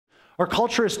Our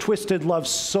culture has twisted love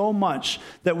so much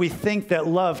that we think that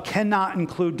love cannot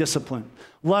include discipline.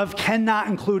 Love cannot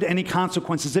include any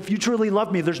consequences. If you truly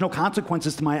love me, there's no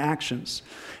consequences to my actions.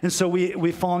 And so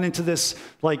we've fallen into this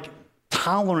like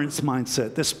tolerance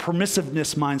mindset, this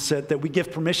permissiveness mindset that we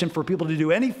give permission for people to do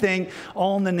anything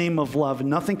all in the name of love. And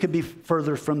nothing could be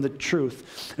further from the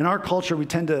truth. In our culture, we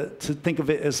tend to think of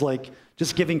it as like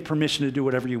just giving permission to do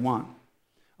whatever you want.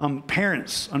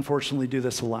 Parents, unfortunately, do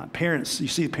this a lot. Parents, you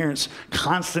see parents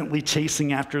constantly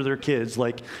chasing after their kids,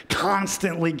 like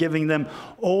constantly giving them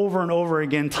over and over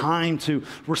again time to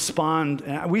respond.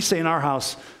 We say in our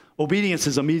house, obedience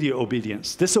is immediate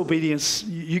obedience. Disobedience,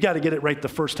 you got to get it right the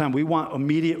first time. We want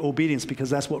immediate obedience because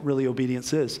that's what really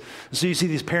obedience is. So you see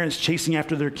these parents chasing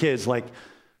after their kids like,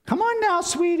 come on now,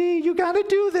 sweetie, you got to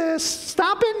do this.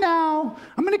 Stop it now.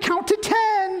 I'm going to count to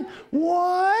 10.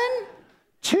 1,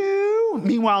 2.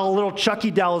 Meanwhile, a little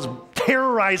Chucky doll is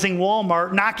terrorizing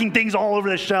Walmart, knocking things all over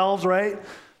the shelves, right?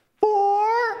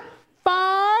 4,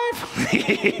 5.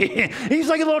 He's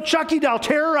like a little Chucky doll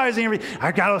terrorizing everything.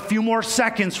 I got a few more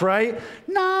seconds, right?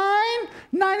 9,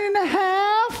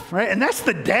 9.5, right? And that's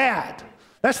the dad.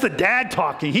 That's the dad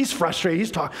talking. He's frustrated.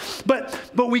 He's talking. But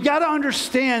we got to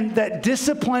understand that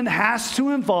discipline has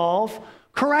to involve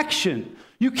correction.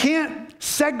 You can't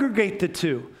segregate the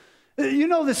two. You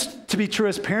know this to be true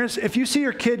as parents. If you see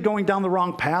your kid going down the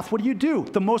wrong path, what do?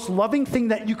 The most loving thing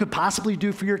that you could possibly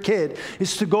do for your kid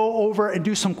is to go over and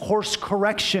do some course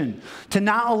correction, to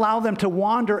not allow them to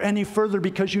wander any further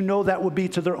because you know that would be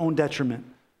to their own detriment.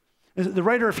 The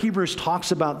writer of Hebrews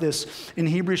talks about this in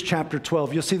Hebrews chapter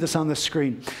 12. You'll see this on the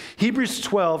screen. Hebrews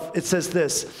 12, it says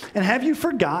this, and have you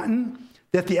forgotten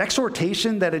that the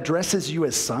exhortation that addresses you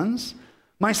as sons?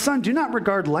 My son, do not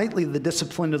regard lightly the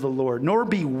discipline of the Lord, nor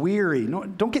be weary.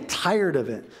 Don't get tired of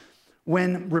it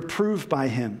when reproved by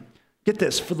him. Get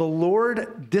this, for the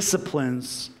Lord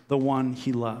disciplines the one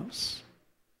he loves.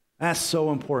 That's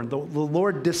so important. The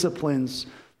Lord disciplines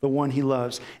the one he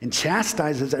loves and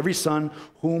chastises every son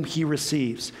whom he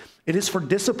receives. It is for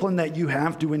discipline that you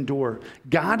have to endure.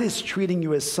 God is treating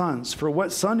you as sons. For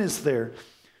what son is there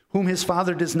whom his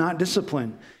father does not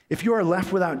discipline? If you are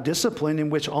left without discipline in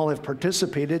which all have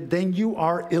participated, then you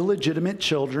are illegitimate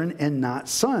children and not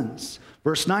sons.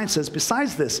 Verse 9 says,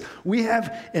 besides this, we've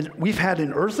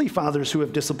had earthly fathers who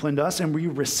have disciplined us, and we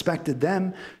respected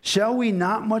them. Shall we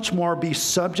not much more be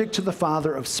subject to the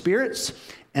Father of spirits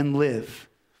and live?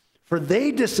 For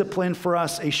they discipline for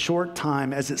us a short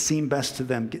time as it seemed best to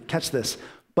them. Catch this.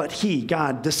 But he,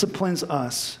 God, disciplines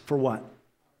us for what?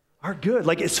 Our good.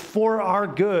 Like it's for our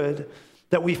good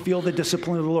that we feel the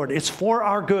discipline of the Lord. It's for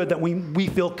our good that we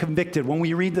feel convicted when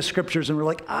we read the scriptures and we're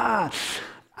like,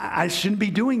 I shouldn't be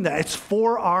doing that. It's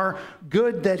for our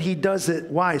good that he does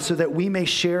it. Why? So that we may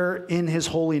share in his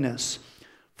holiness.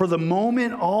 For the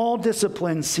moment, all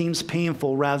discipline seems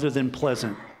painful rather than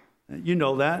pleasant. You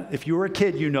know that. If you were a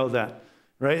kid, you know that,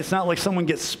 right? It's not like someone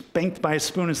gets spanked by a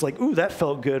spoon. It's like, ooh, that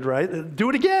felt good, right? Do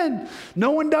it again.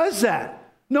 No one does that.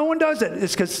 No one does it.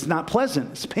 It's because it's not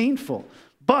pleasant. It's painful.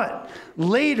 But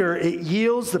later, it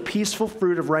yields the peaceful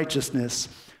fruit of righteousness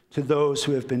to those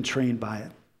who have been trained by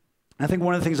it. I think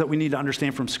one of the things that we need to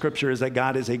understand from Scripture is that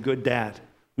God is a good dad.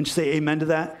 Wouldn't you say amen to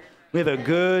that? We have a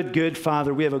good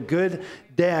father. We have a good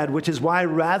dad, which is why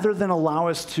rather than allow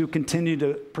us to continue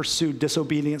to pursue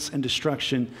disobedience and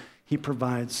destruction, he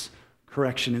provides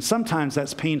correction. And sometimes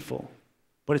that's painful,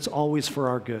 but it's always for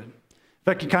our good. If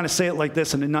I could kind of say it like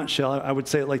this in a nutshell, I would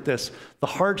say it like this. The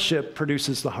hardship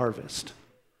produces the harvest.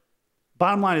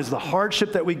 Bottom line is the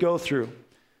hardship that we go through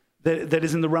that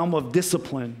is in the realm of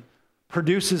discipline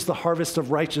produces the harvest of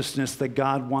righteousness that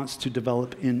God wants to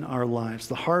develop in our lives.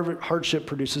 The hardship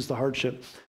produces the hardship.